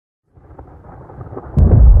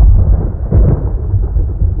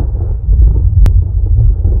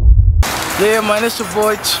Yeah, man, it's your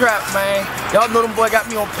boy Trap, man. Y'all know them boy got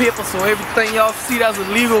me on paper, so everything y'all see that's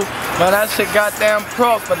illegal, man, that shit goddamn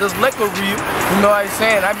props. But this liquor real, you know what I'm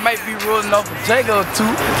saying? I might be rolling off a Jago or two,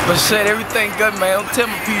 but shit, everything good, man. Don't tell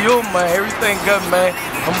me PO, man. Everything good, man.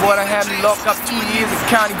 Them boy done had me locked up 2 years in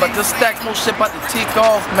county, but this stack more shit about to take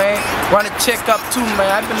off, man. Run a check up too, man.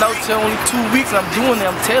 I've been out here only 2 weeks and I'm doing it,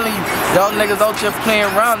 I'm telling you. Y'all niggas out here playing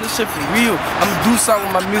around, this shit for real. I'ma do something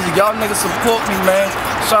with my music. Y'all niggas support me, man.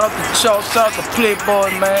 Shout out to Charles, shout out to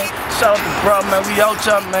Playboy, man. Shout out to Bro, man. We out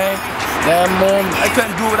here, man. Damn, man. I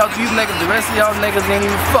couldn't do it without these niggas. The rest of y'all niggas ain't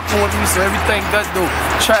even fucking with me, so everything good, though.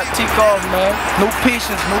 Trap, take off, man. No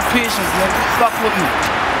patience, man. Fuck with me.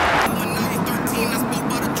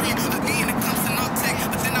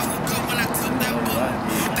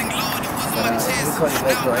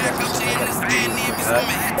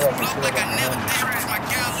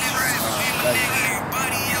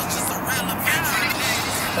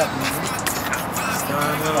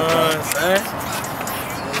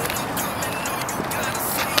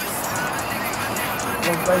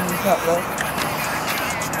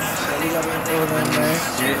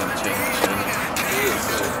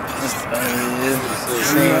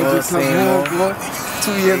 Boy.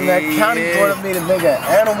 2 years in that county, boy, that made a nigga an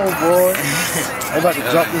animal, boy. They about to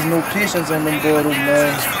drop this no patience on them boy, though,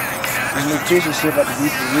 man. This no patience shit about to be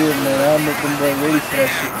for real, man. I don't make them boy ready for that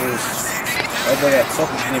shit, boy. I boy got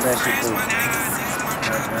fucking for that shit, boy.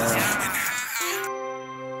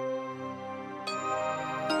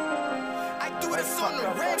 I do this on the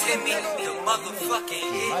red, the motherfucking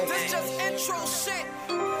hit. This just intro shit.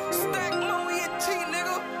 Stack Moe and T,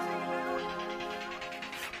 nigga.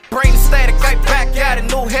 Brain static, I back at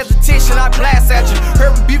it, no hesitation, I blast at you.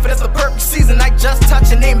 Heard me beef, that's the perfect season, I just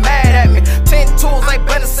touch and they mad at me. 10 tools like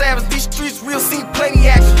Better Savage, these streets real, seen plenty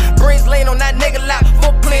action. Brains laying on that nigga lap,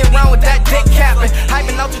 full playing around with that dick capping. I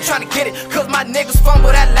been out here trying to get it, cause my niggas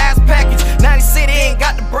fumble that last package. Now they say they ain't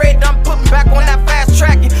got the bread, I'm putting back on that fast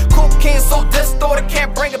tracking. Cocaine so distorted,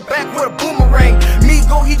 can't bring it back with a boomerang. Me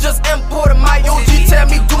go, he just imported my OG, tell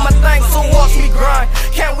me do my thing, so watch me grind.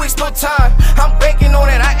 Can't waste no time, I'm banking on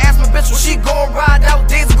it. I asked my bitch when she gon' ride, that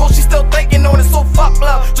was days ago, she still thinking on it. So fuck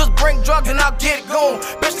love, just bring drugs and I'll get it going.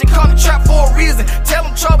 Bitch, they call me Trap for a reason, tell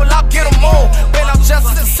them trouble, I'll get them on. Been out just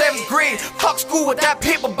since 7th grade, fuck school with that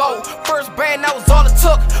paper boat. First band, that was all it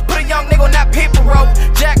took, put a young nigga on that paper route.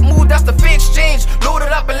 Jack move, that's the fee exchange, load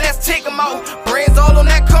it up and let's take him out. Brains all on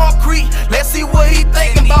that concrete, let's see what he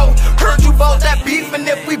thinking about. Heard you about that beef, and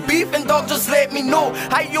if we beefing, dog, just let me know.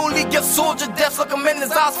 I only give soldier deaths, look him in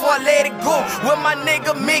his eyes before I let it go. Will my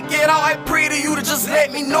nigga make it out? I pray to you to just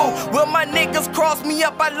let me know. Will my niggas cross me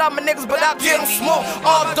up? I love my niggas, but I'll get them smoke.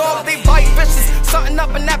 All dogs, they bite vicious, something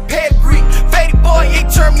up in that pedigree. Fatty boy, he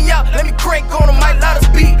turn me up, let me crank on him, might let us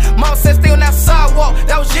beat. Mom said stay on that sidewalk,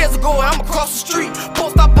 that was years ago, and I'm across the street.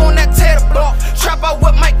 Post up on that tater block, trap out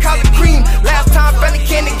with my collard cream. Last time family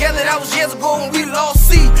came together, that was years ago when we lost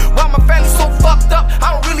C. Why my family so fucked up,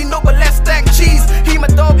 I don't really know, but let's stack cheese. He my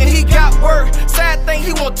dog and he got word, sad thing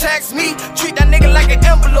he won't tax me. Treat that nigga like an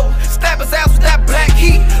envelope, stab his ass with that black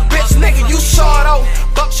heat. Bitch nigga, you shot off,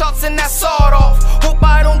 buckshots in that sawed off. Hope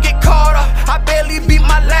I don't get caught up, I barely beat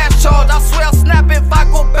my last charge. I swear I'll snap if I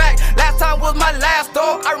go back, last time was my last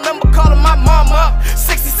dog. I remember calling my mom up,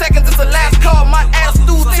 60 seconds is the last call. My ass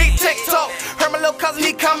through tick-tick-tock, heard my little cousin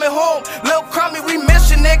he coming home. Lil' Crummy, we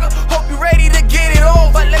miss you nigga, hope you ready to get it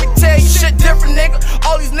on. But let me tell you shit different nigga,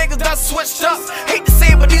 all these niggas done switched up. Hate to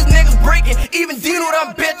say it, but these niggas breaking, even Dino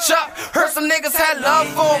done bitch up. Heard some niggas had love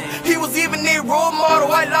for him, he was even their role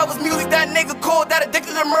model. I love his music, that nigga cold, that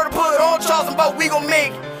addicted to murder, put it on Charles, and but we gon'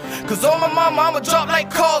 make it. Cause on my mama, I'ma drop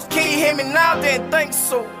like calls. Can you hear me now? Didn't think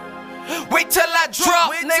so. Wait till I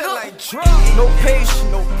drop, nigga. No patience,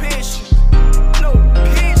 no patience. No.